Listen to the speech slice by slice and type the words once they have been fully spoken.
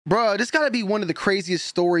Bro, this gotta be one of the craziest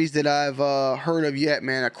stories that I've heard of yet,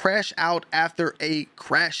 man. A crash out after a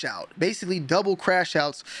crash out. Basically, double crash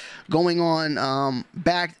outs going on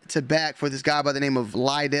back to back for this guy by the name of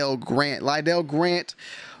Lydell Grant. Lydell Grant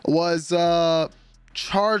was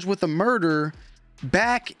charged with a murder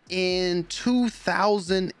back in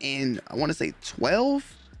 2000 and I want to say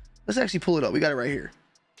 12. Let's actually pull it up. We got it right here.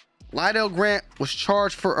 Lydell Grant was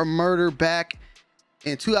charged for a murder back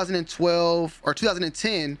in 2012 or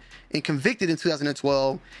 2010 and convicted in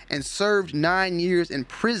 2012 and served 9 years in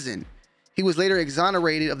prison. He was later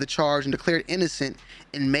exonerated of the charge and declared innocent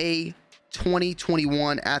in May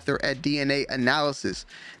 2021 after a DNA analysis.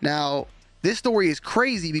 Now, this story is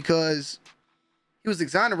crazy because he was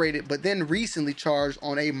exonerated, but then recently charged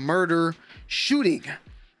on a murder shooting.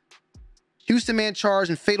 Houston man charged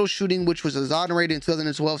in fatal shooting, which was exonerated in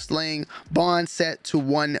 2012, slaying, bond set to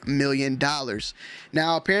 $1 million.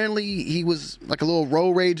 Now, apparently, he was like a little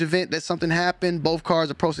road rage event that something happened. Both cars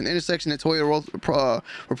approached an intersection, and Toyota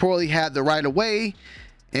reportedly had the right of way.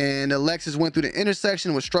 And the Lexus went through the intersection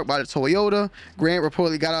and was struck by the Toyota. Grant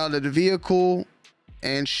reportedly got out of the vehicle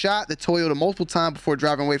and shot the Toyota multiple times before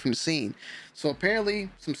driving away from the scene. So apparently,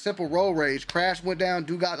 some simple road rage. Crash went down,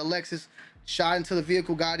 dude got the Lexus, shot into the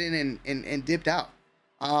vehicle, got in and dipped out.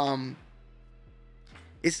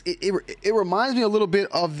 It reminds me a little bit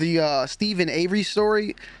of the Stephen Avery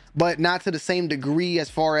story, but not to the same degree as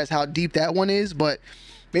far as how deep that one is. But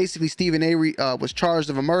basically, Stephen Avery was charged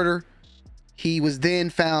of a murder. He was then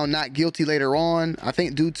found not guilty later on, I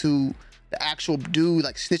think due to the actual dude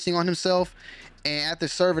like snitching on himself. And after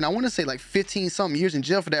serving, I want to say like 15 something years in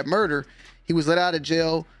jail for that murder, he was let out of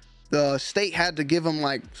jail. The state had to give him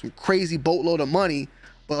like some crazy boatload of money,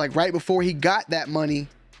 but like right before he got that money,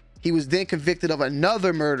 he was then convicted of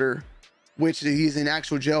another murder, which he's in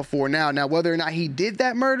actual jail for now. Now, whether or not he did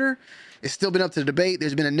that murder, it's still been up to debate.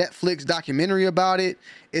 There's been a Netflix documentary about it.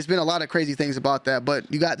 It's been a lot of crazy things about that, but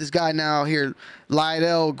you got this guy now here,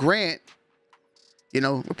 Lydell Grant, you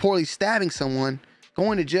know, reportedly stabbing someone,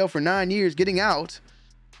 going to jail for 9 years, getting out.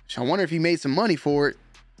 So I wonder if he made some money for it,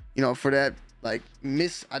 you know, for that like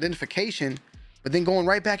misidentification, but then going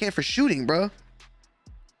right back in for shooting, bro.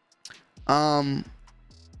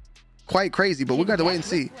 Quite crazy, but we got to wait and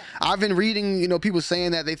see. I've been reading, you know, people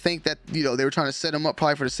saying that they think that, you know, they were trying to set him up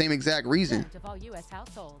probably for the same exact reason.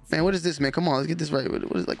 Man, what is this, man? Come on, let's get this right.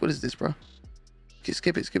 What is this, bro? Okay,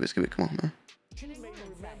 skip it. Come on, man.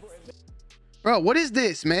 Bro, what is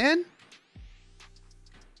this, man?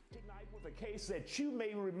 With a case that you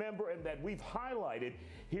may remember and that we've highlighted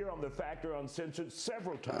here on the Factor Uncensored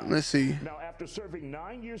several times. Let's see. Now, after serving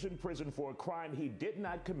 9 years in prison for a crime he did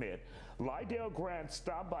not commit, Lydell Grant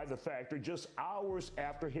stopped by the Factor just hours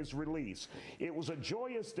after his release. It was a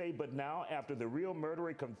joyous day, but now after the real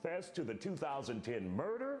murderer confessed to the 2010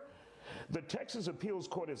 murder, the Texas Appeals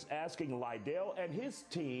Court is asking Lydell and his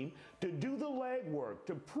team to do the legwork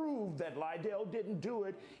to prove that Lydell didn't do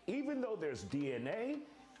it, even though there's DNA.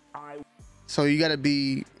 So you got to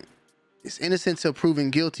be, it's innocent till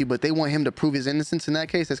proven guilty, but they want him to prove his innocence in that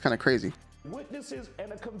case. That's kind of crazy. Witnesses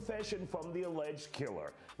and a confession from the alleged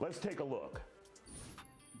killer. Let's take a look.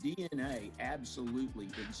 DNA absolutely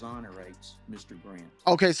exonerates Mr. Grant.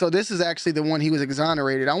 Okay, so this is actually the one he was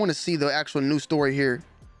exonerated. I want to see the actual new story here.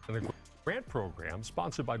 The grant program,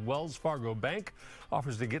 sponsored by Wells Fargo Bank,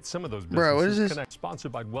 offers to get some of those businesses. Bro, what is this?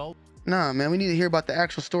 Sponsored by Wells. Nah, man, we need to hear about the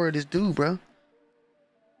actual story of this dude, bro.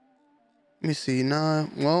 Let me see. Nah,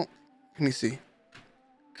 well, let me see.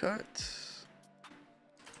 Cut.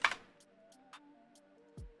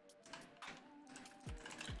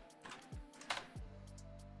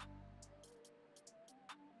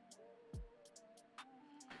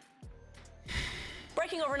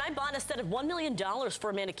 Breaking overnight, bond is set at $1 million for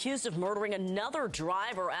a man accused of murdering another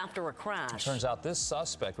driver after a crash. Turns out this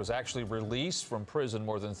suspect was actually released from prison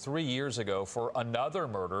more than 3 years ago for another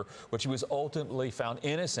murder, which he was ultimately found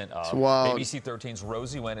innocent of. ABC 13's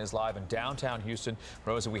Rosie Wynn is live in downtown Houston.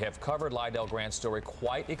 Rosie, we have covered Lydell Grant's story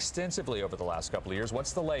quite extensively over the last couple of years.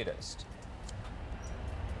 What's the latest?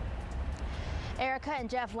 Erica and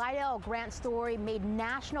Jeff, Lydell Grant's story made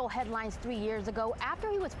national headlines 3 years ago after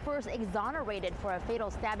he was first exonerated for a fatal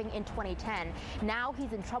stabbing in 2010. Now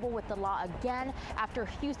he's in trouble with the law again after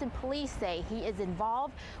Houston police say he is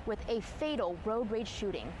involved with a fatal road rage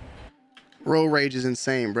shooting. Road rage is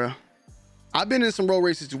insane, bro. I've been in some road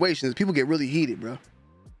rage situations. People get really heated, bro.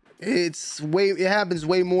 It happens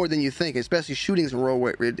way more than you think, especially shootings and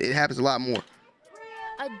road rage. It happens a lot more.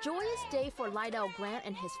 A joyous day for Lydell Grant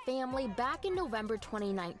and his family back in November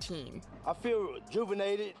 2019. I feel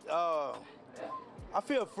rejuvenated. I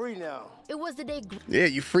feel free now. It was the day Yeah,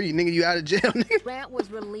 you free, nigga. You out of jail, nigga. Grant was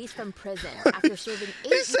released from prison after serving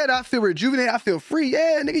 8 He said, I feel rejuvenated, I feel free.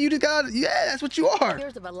 Yeah, nigga, you just got, yeah, that's what you are.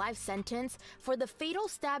 years of a life sentence for the fatal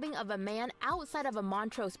stabbing of a man outside of a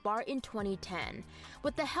Montrose bar in 2010.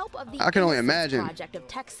 With the help of the I can only Innocence imagine. Project of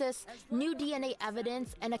Texas, new DNA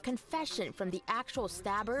evidence, and a confession from the actual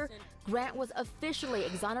stabber, Grant was officially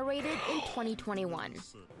exonerated in 2021.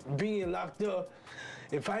 Being locked up,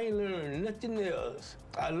 if I ain't learned nothing else,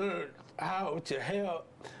 I learned how to have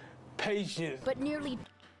patience. But nearly...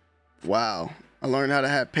 Wow, I learned how to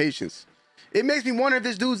have patience. It makes me wonder if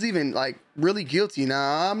this dude's even, like, really guilty.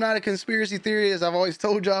 Now, I'm not a conspiracy theorist, I've always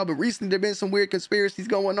told y'all, but recently there been some weird conspiracies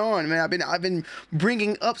going on. Man, I've been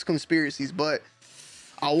bringing up conspiracies, but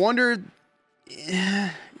I wonder,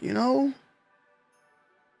 you know,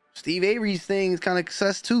 Steve Avery's thing is kind of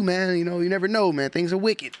sus too, man. You know, you never know, man. Things are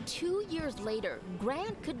wicked. 2 years later,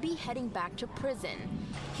 Grant could be heading back to prison.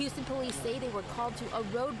 Houston police say they were called to a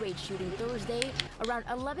road rage shooting Thursday around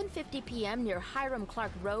 11:50 p.m. near Hiram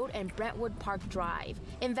Clark Road and Brentwood Park Drive.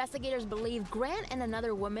 Investigators believe Grant and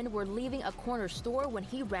another woman were leaving a corner store when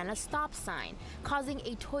he ran a stop sign, causing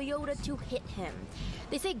a Toyota to hit him.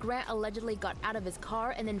 They say Grant allegedly got out of his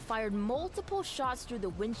car and then fired multiple shots through the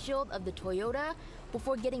windshield of the Toyota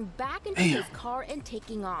before getting back into his car and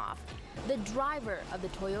taking off. The driver of the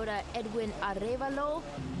Toyota, Edwin Arevalo,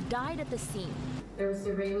 died at the scene. There was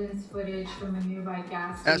surveillance footage from a nearby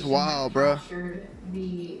gas station. That's wild, bro. Captured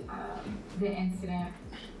the incident.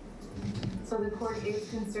 So the court is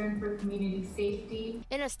concerned for community safety.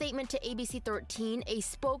 In a statement to ABC 13, a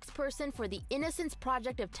spokesperson for the Innocence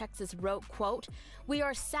Project of Texas wrote, quote, "We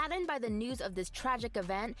are saddened by the news of this tragic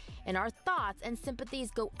event, and our thoughts and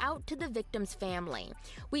sympathies go out to the victim's family.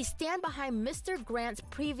 We stand behind Mr. Grant's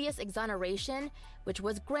previous exoneration, which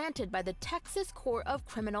was granted by the Texas Court of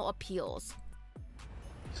Criminal Appeals."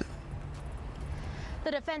 The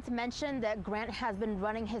defense mentioned that Grant has been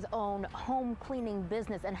running his own home cleaning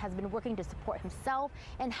business and has been working to support himself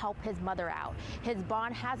and help his mother out. His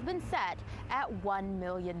bond has been set at $1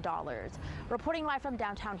 million. Reporting live from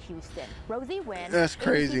downtown Houston, Rosie Wynn. That's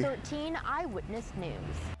crazy. ABC 13 Eyewitness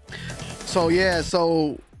News. So yeah,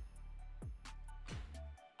 so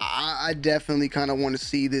I definitely kind of want to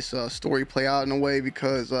see this story play out in a way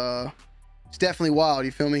because it's definitely wild.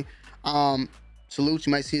 You feel me? Salute.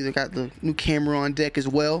 You might see they got the new camera on deck as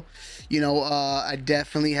well. You know, I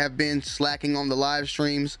definitely have been slacking on the live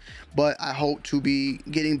streams, but I hope to be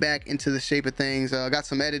getting back into the shape of things. I got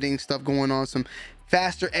some editing stuff going on, some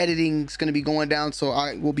faster editing is going to be going down, so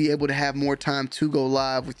I will be able to have more time to go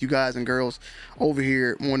live with you guys and girls over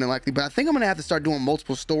here more than likely. But I think I'm going to have to start doing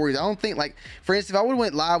multiple stories. I don't think, like, for instance, if I would have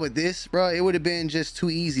went live with this, bro, it would have been just too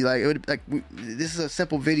easy. Like, it would, like, this is a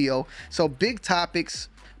simple video. So big topics,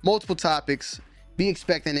 multiple topics. Be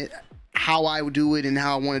expecting it, how I would do it and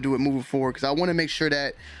how I want to do it moving forward, because I want to make sure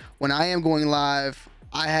that when I am going live,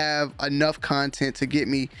 I have enough content to get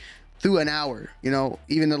me through an hour. You know,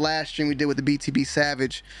 even the last stream we did with the BTB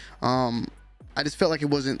Savage, I just felt like it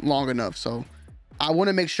wasn't long enough. So I want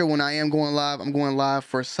to make sure when I am going live, I'm going live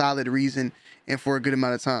for a solid reason and for a good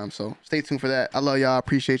amount of time. So stay tuned for that. I love y'all. I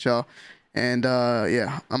appreciate y'all. And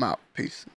yeah, I'm out. Peace.